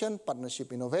communication,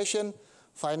 partnership innovation,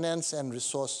 finance and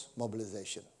resource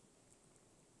mobilization.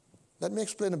 Let me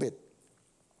explain a bit.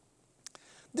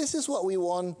 This is what we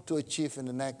want to achieve in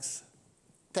the next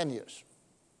 10 years.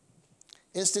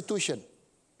 Institution,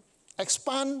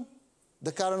 expand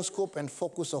the current scope and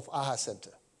focus of AHA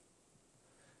Center.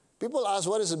 People ask,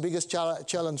 what is the biggest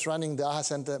challenge running the AHA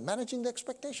Center? Managing the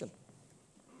expectation.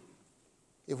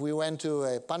 If we went to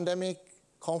a pandemic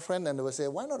conference and they would say,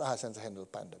 why not AHA Center handle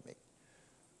pandemic?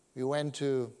 We went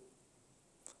to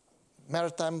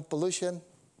maritime pollution,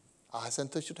 AHA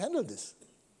Center should handle this.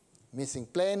 Missing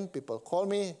plane, people call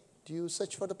me, do you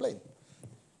search for the plane?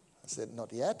 I said,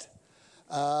 not yet.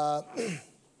 But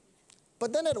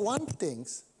then at one thing,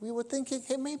 we were thinking,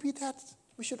 hey, maybe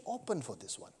we should open for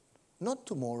this one. Not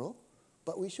tomorrow,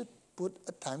 but we should put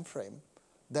a time frame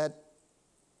that,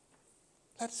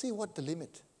 let's see what the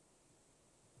limit.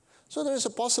 So there is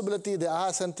a possibility the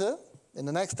AHA Center, in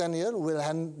the next 10 years, will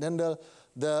handle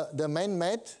the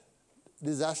man-made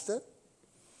disaster.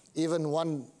 Even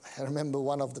I remember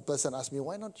one of the person asked me,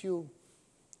 why not you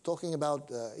talking about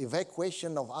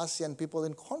evacuation of ASEAN people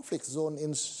in conflict zone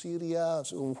in Syria?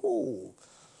 So, whoa.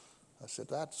 I said,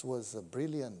 that was a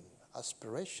brilliant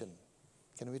aspiration.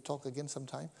 Can we talk again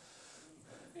sometime?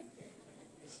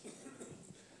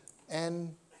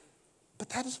 But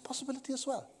that is a possibility as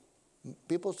well.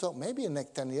 People talk, maybe in the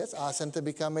next 10 years, our center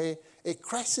become a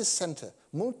crisis center,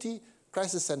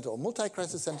 multi-crisis center or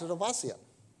multi-crisis center of ASEAN.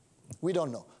 We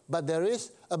don't know. But there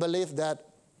is a belief that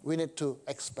we need to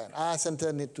expand. Our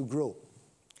center needs to grow.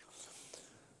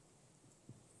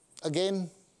 Again,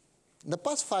 in the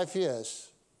past 5 years,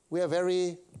 we are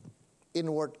very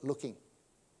inward looking.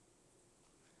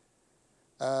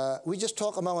 We just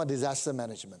talk about disaster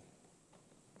management.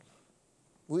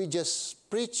 We just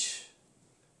preach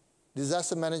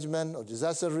disaster management or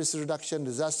disaster risk reduction,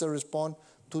 disaster response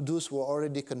to those who are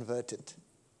already converted.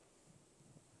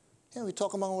 And we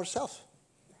talk among ourselves,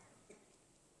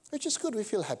 which is good. We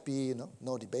feel happy,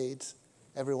 no debates.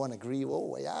 Everyone agree,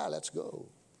 oh, yeah, let's go.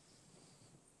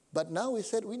 But now we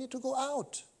said we need to go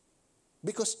out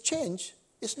because change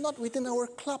is not within our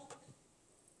club.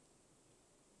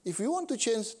 If we want to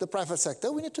change the private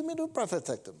sector, we need to meet the private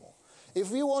sector more. If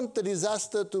we want the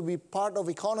disaster to be part of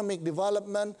economic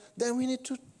development, then we need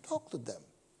to talk to them.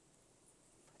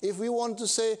 If we want to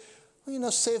say,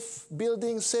 safe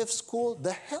buildings, safe school,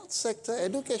 the health sector,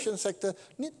 education sector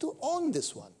need to own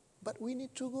this one. But we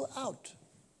need to go out,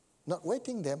 not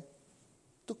waiting them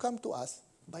to come to us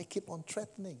by keep on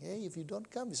threatening. Hey, if you don't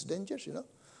come, it's dangerous,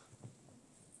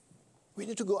 We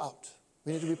need to go out.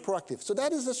 We need to be proactive. So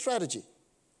that is the strategy.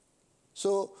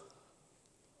 So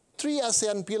 3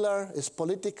 ASEAN pillars is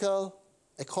political,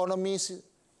 economies,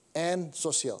 and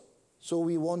social. So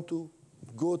we want to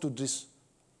go to this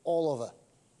all over,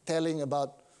 telling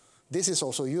about this is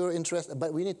also your interest,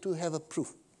 but we need to have a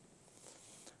proof.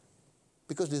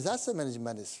 Because disaster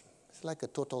management is like a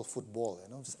total football,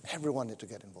 Everyone needs to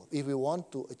get involved if we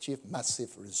want to achieve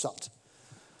massive results.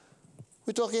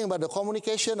 We're talking about the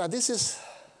communication. Now this is,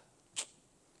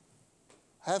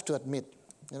 I have to admit,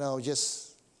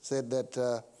 just said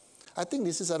that I think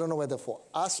this is, I don't know whether for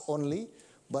us only,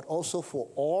 but also for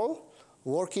all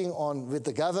working with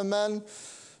the government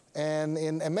and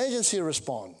in emergency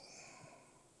response.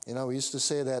 We used to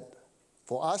say that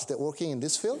for us that working in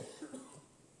this field,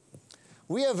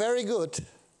 we are very good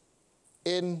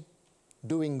in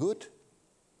doing good,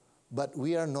 but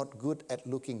we are not good at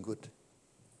looking good.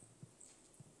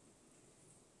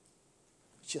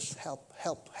 Just help,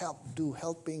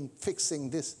 helping, fixing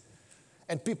this.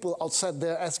 And people outside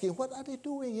there asking, what are they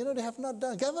doing? They have not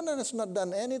done, government has not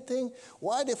done anything.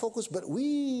 Why they focus? But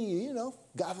we,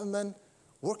 government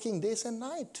working days and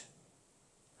night.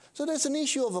 So there's an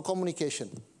issue of a communication,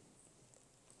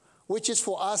 which is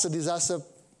for us a disaster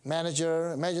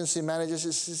emergency managers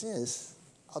is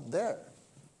out there.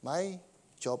 My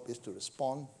job is to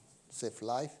respond, save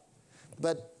life.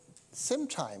 But at the same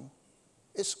time,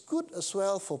 it's good as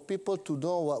well for people to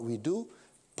know what we do,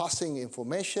 passing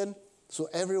information, so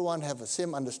everyone have the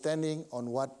same understanding on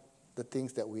what the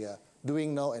things that we are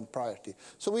doing now and priority.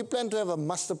 So we plan to have a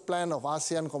master plan of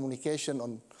ASEAN communication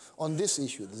on this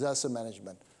issue, disaster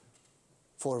management,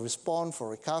 for response, for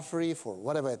recovery, for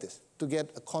whatever it is, to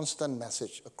get a constant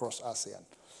message across ASEAN.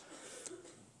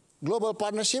 Global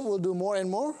partnership will do more and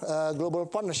more, global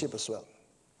partnership as well.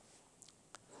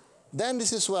 Then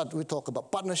this is what we talk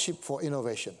about, partnership for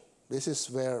innovation. This is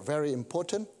very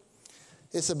important.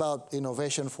 It's about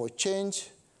innovation for change.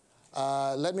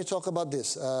 Let me talk about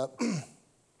this.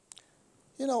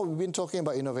 You know, we've been talking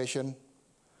about innovation.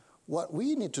 What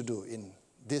we need to do in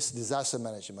this disaster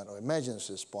management or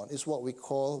emergency response is what we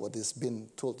call, what has been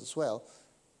told as well,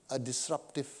 a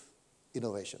disruptive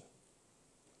innovation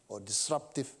or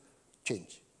disruptive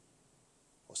change.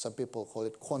 Or some people call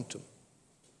it quantum.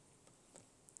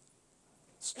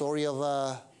 Story of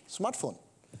a smartphone.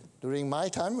 During my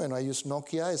time when I used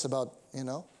Nokia, it's about,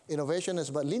 innovation is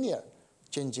about linear.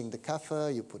 Changing the cover,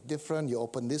 you put different, you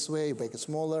open this way, you make it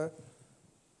smaller.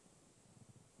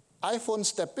 iPhone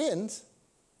step in,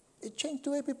 it changed the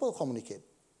way people communicate.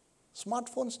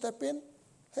 Smartphone step in,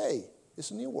 hey, it's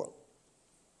a new world.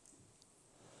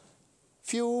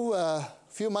 Few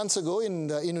months ago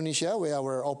in Indonesia, where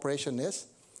our operation is,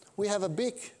 we have a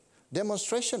big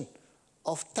demonstration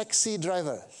of taxi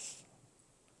drivers.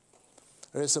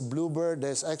 There's a Bluebird,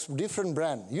 there's different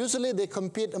brand. Usually they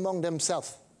compete among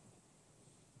themselves.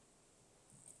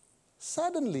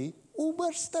 Suddenly,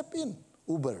 Uber step in,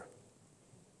 Uber.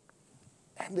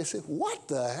 And they say, what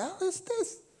the hell is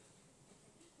this?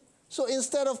 So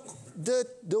instead of the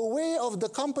way of the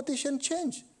competition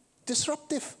change,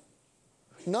 disruptive.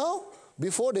 Now,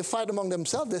 before they fight among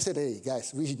themselves, they said, hey,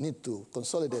 guys, we need to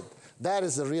consolidate. That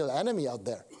is the real enemy out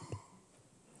there.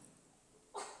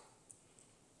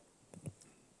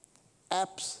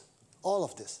 Apps, all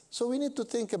of this. So we need to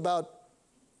think about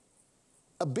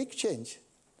a big change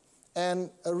and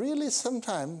a really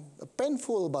sometimes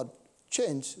painful about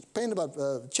change,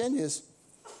 changes,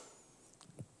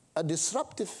 a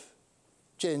disruptive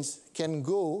change can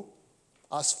go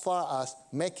as far as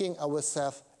making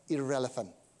ourselves irrelevant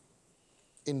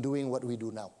in doing what we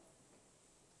do now.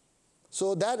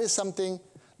 So that is something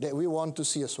that we want to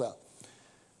see as well.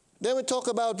 Then we talk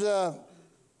about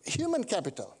human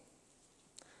capital.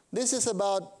 This is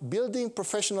about building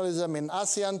professionalism in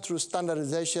ASEAN through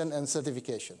standardization and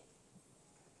certification.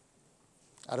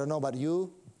 I don't know about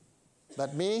you,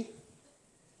 but me,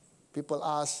 people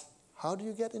ask, how do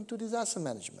you get into disaster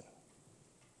management?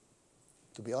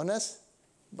 To be honest,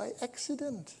 by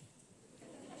accident.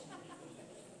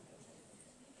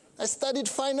 I studied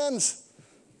finance,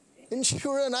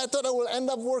 insurance. I thought I will end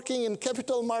up working in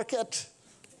capital market,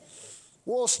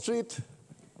 Wall Street,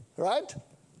 right?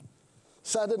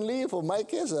 Suddenly, for my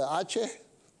case, Aceh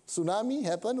tsunami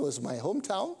happened. It was my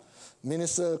hometown.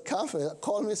 Minister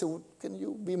called me and said, can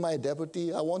you be my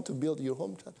deputy? I want to build your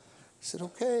hometown. I said,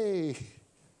 okay,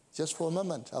 just for a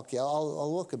moment. Okay,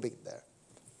 I'll work a bit there.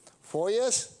 4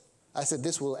 years, I said,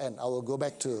 this will end. I will go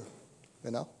back to,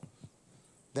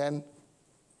 Then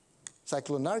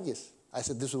Cyclone Nargis. I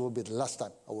said, this will be the last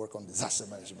time I work on disaster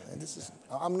management. And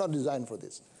I'm not designed for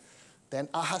this. Then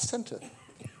AHA Center.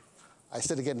 I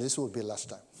said again, this will be the last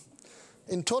time.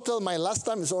 In total, my last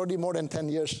time is already more than 10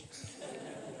 years.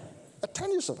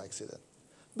 10 years of accident.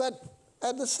 But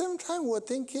at the same time, we're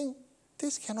thinking,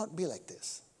 this cannot be like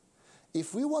this.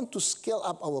 If we want to scale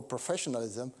up our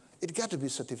professionalism, it got to be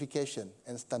certification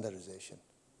and standardization.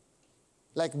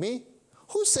 Like me,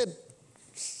 who said,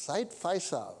 Syed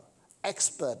Faisal,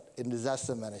 expert in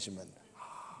disaster management?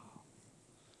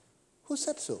 Who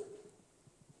said so?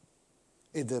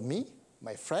 Either me,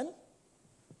 my friend.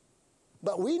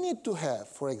 But we need to have,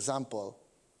 for example,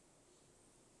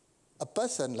 a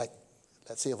person like,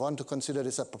 let's say if I want to consider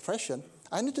this a profession,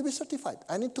 I need to be certified.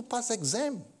 I need to pass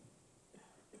exam.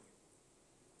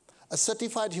 A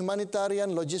certified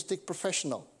humanitarian logistic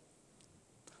professional,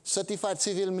 certified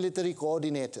civil military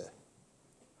coordinator,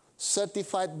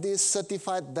 certified this,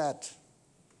 certified that,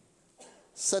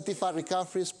 certified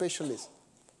recovery specialist.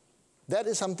 That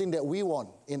is something that we want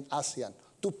in ASEAN,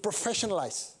 to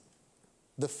professionalize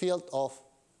the field of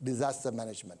disaster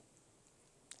management.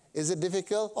 Is it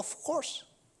difficult? Of course.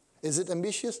 Is it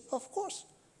ambitious? Of course.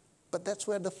 But that's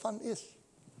where the fun is.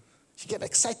 You get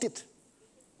excited.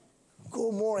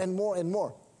 Go more and more and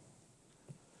more.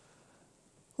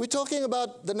 We're talking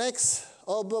about the next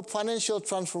financial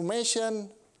transformation.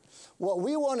 What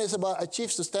we want is about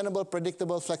achieve sustainable,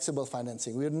 predictable, flexible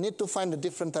financing. We need to find a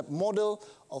different type model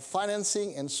of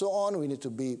financing and so on. We need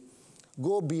to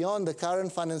go beyond the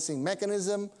current financing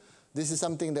mechanism. This is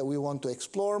something that we want to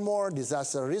explore more,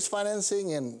 disaster risk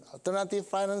financing and alternative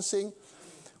financing.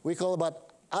 We call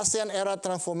about ASEAN era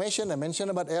transformation. I mentioned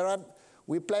about era.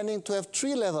 We're planning to have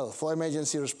 3 levels for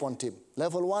emergency response team.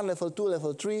 Level 1, level 2,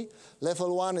 level 3.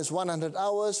 Level 1 is 100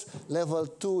 hours. Level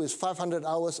 2 is 500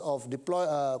 hours of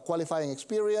qualifying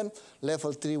experience.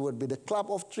 Level 3 would be the club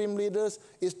of team leaders,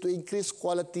 is to increase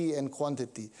quality and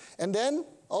quantity. And then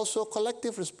also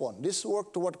collective response. This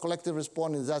work toward collective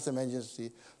response in disaster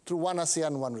emergency through One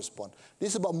ASEAN, One Response. This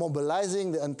is about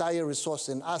mobilizing the entire resource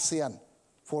in ASEAN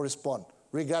for response,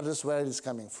 regardless where it is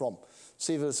coming from.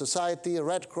 Civil society,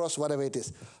 Red Cross, whatever it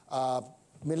is,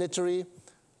 military,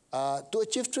 to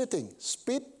achieve 3 things: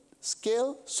 speed,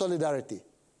 scale, solidarity.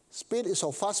 Speed is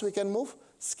how fast we can move.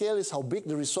 Scale is how big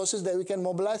the resources that we can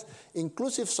mobilize.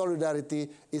 Inclusive solidarity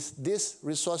is these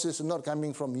resources not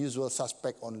coming from usual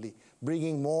suspect only,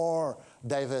 bringing more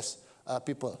diverse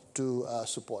people to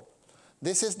support.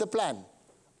 This is the plan.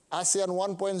 ASEAN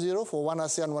 1.0 for One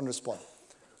ASEAN, One Response.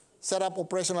 Set up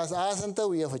operationalized ASEAN Center.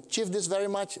 We have achieved this very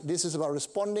much. This is about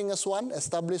responding as one.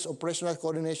 Establish operational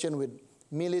coordination with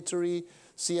military,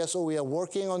 CSO. We are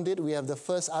working on it. We have the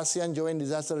first ASEAN Joint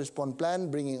Disaster Response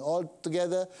Plan, bringing all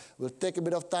together. Will take a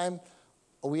bit of time.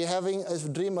 We're having a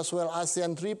dream as well,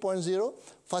 ASEAN 3.0,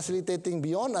 facilitating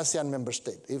beyond ASEAN member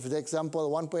state. If, for example,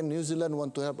 one point New Zealand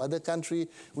want to help other country,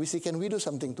 we see, can we do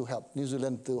something to help New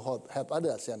Zealand to help other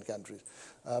ASEAN countries?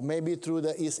 Maybe through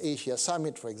the East Asia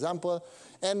Summit, for example.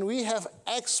 And we have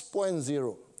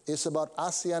X.0. It's about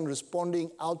ASEAN responding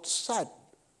outside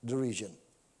the region.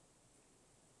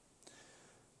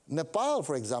 Nepal,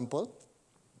 for example,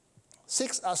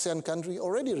 6 ASEAN countries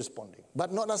already responding,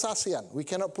 but not as ASEAN. We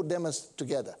cannot put them as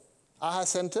together. AHA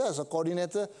Center, as a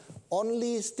coordinator,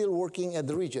 only still working at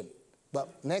the region.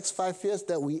 But next 5 years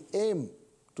that we aim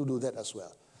to do that as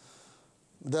well.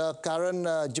 The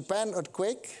current Japan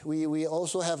earthquake, we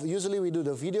also have, usually we do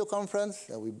the video conference.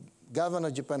 Governor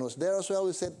of Japan was there as well.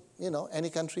 We said, you know, any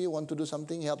country want to do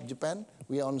something, help Japan.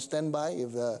 We are on standby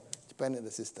if Japan is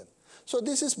assistant. So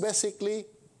this is basically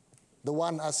the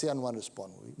One ASEAN, One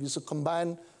Response. We used to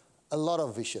combine a lot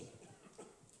of vision.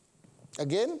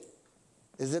 Again,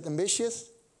 is it ambitious?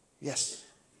 Yes.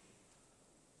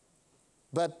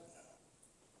 But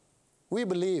we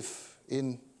believe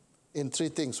in 3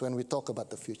 things when we talk about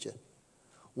the future.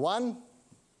 1,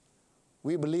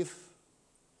 we believe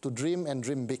to dream and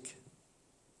dream big.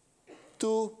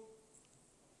 2,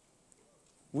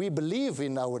 we believe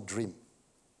in our dream.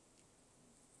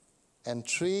 And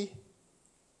 3,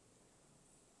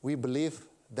 we believe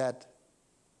that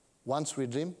once we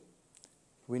dream,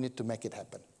 we need to make it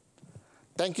happen.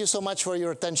 Thank you so much for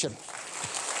your attention.